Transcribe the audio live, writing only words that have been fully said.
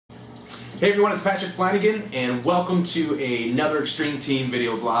Hey everyone, it's Patrick Flanigan, and welcome to another Extreme Team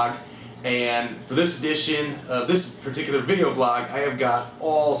video blog. And for this edition of this particular video blog, I have got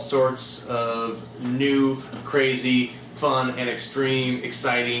all sorts of new, crazy, fun, and extreme,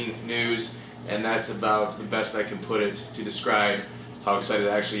 exciting news. And that's about the best I can put it to describe how excited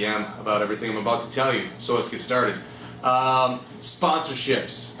I actually am about everything I'm about to tell you. So let's get started.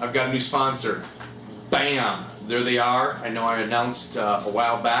 Sponsorships. I've got a new sponsor. Bam! There they are. I know I announced a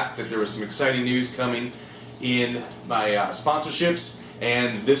while back that there was some exciting news coming in my sponsorships,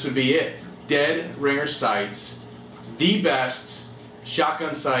 and this would be it. Dead Ringer Sights, the best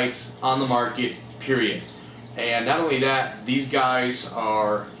shotgun sights on the market, period. And not only that, these guys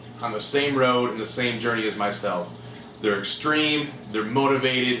are on the same road and the same journey as myself. They're extreme, they're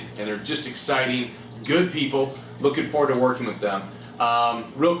motivated, and they're just exciting, good people. Looking forward to working with them.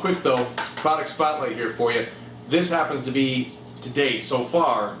 Real quick though, product spotlight here for you. This happens to be, to date, so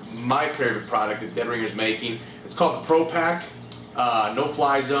far, my favorite product that Dead Ringer's making. It's called the Pro Pack, no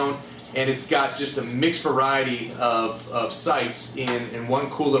fly zone, and it's got just a mixed variety of sights in one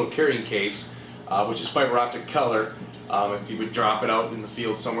cool little carrying case, which is fiber optic color. If you would drop it out in the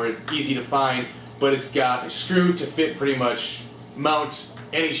field somewhere, easy to find, but it's got a screw to fit pretty much mount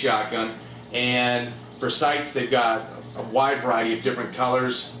any shotgun, and for sights they've got a wide variety of different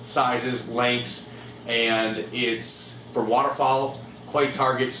colors, sizes, lengths, and it's for waterfowl, clay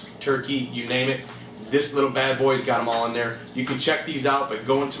targets, turkey, you name it. This little bad boy's got them all in there. You can check these out by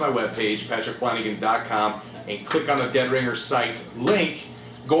going to my webpage, patrickflanigan.com, and click on the Dead Ringer site link.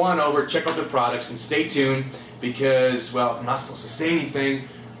 Go on over, check out their products, and stay tuned because, well, I'm not supposed to say anything,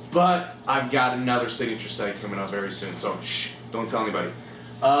 but I've got another signature site coming up very soon, so shh, don't tell anybody.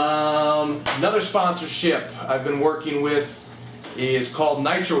 Another sponsorship I've been working with is called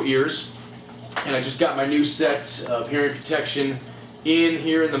Nitro Ears, and I just got my new set of hearing protection in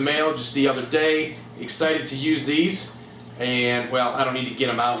here in the mail just the other day. Excited to use these, and well, I don't need to get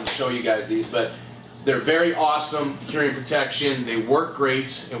them out and show you guys these, but they're very awesome hearing protection. They work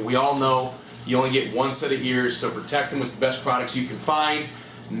great, and we all know you only get one set of ears, so protect them with the best products you can find.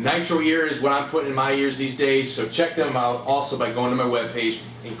 Nitro Ear is what I'm putting in my ears these days, so check them out also by going to my webpage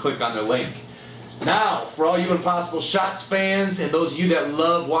and click on their link. Now, for all you Impossible Shots fans and those of you that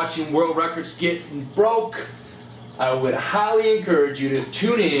love watching world records get broke, I would highly encourage you to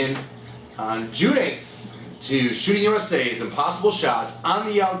tune in on June 8th to Shooting USA's Impossible Shots on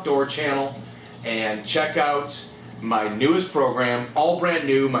the Outdoor channel and check out my newest program, all brand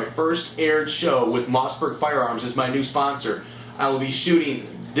new. My first aired show with Mossberg Firearms is my new sponsor. I will be shooting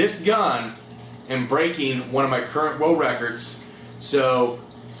this gun and breaking one of my current world records. So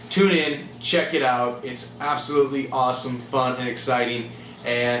tune in, check it out. It's absolutely awesome, fun, and exciting.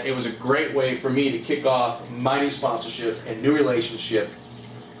 And it was a great way for me to kick off my new sponsorship and new relationship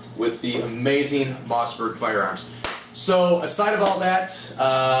with the amazing Mossberg Firearms. So aside of all that,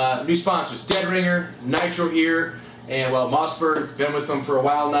 new sponsors, Dead Ringer, Nitro Ear, and well, Mossberg, been with them for a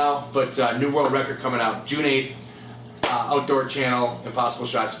while now, but new world record coming out June 8th. Outdoor channel, Impossible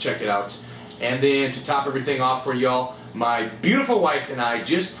Shots, check it out. And then to top everything off for y'all, my beautiful wife and I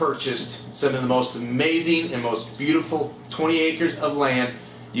just purchased some of the most amazing and most beautiful 20 acres of land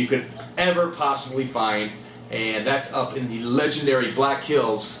you could ever possibly find, and that's up in the legendary Black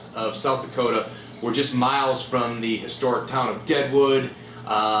Hills of South Dakota. We're just miles from the historic town of Deadwood,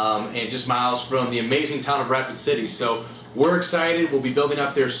 and just miles from the amazing town of Rapid City. So we're excited. We'll be building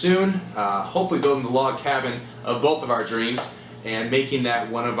up there soon, hopefully building the log cabin of both of our dreams and making that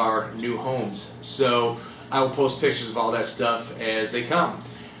one of our new homes. So I will post pictures of all that stuff as they come.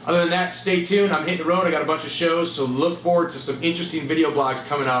 Other than that, stay tuned. I'm hitting the road. I got a bunch of shows, so look forward to some interesting video blogs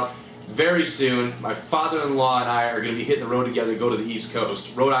coming out very soon. My father-in-law and I are going to be hitting the road together to go to the East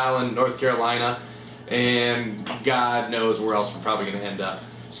Coast, Rhode Island, North Carolina, and God knows where else we're probably going to end up.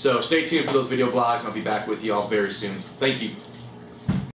 So stay tuned for those video blogs, and I'll be back with you all very soon. Thank you.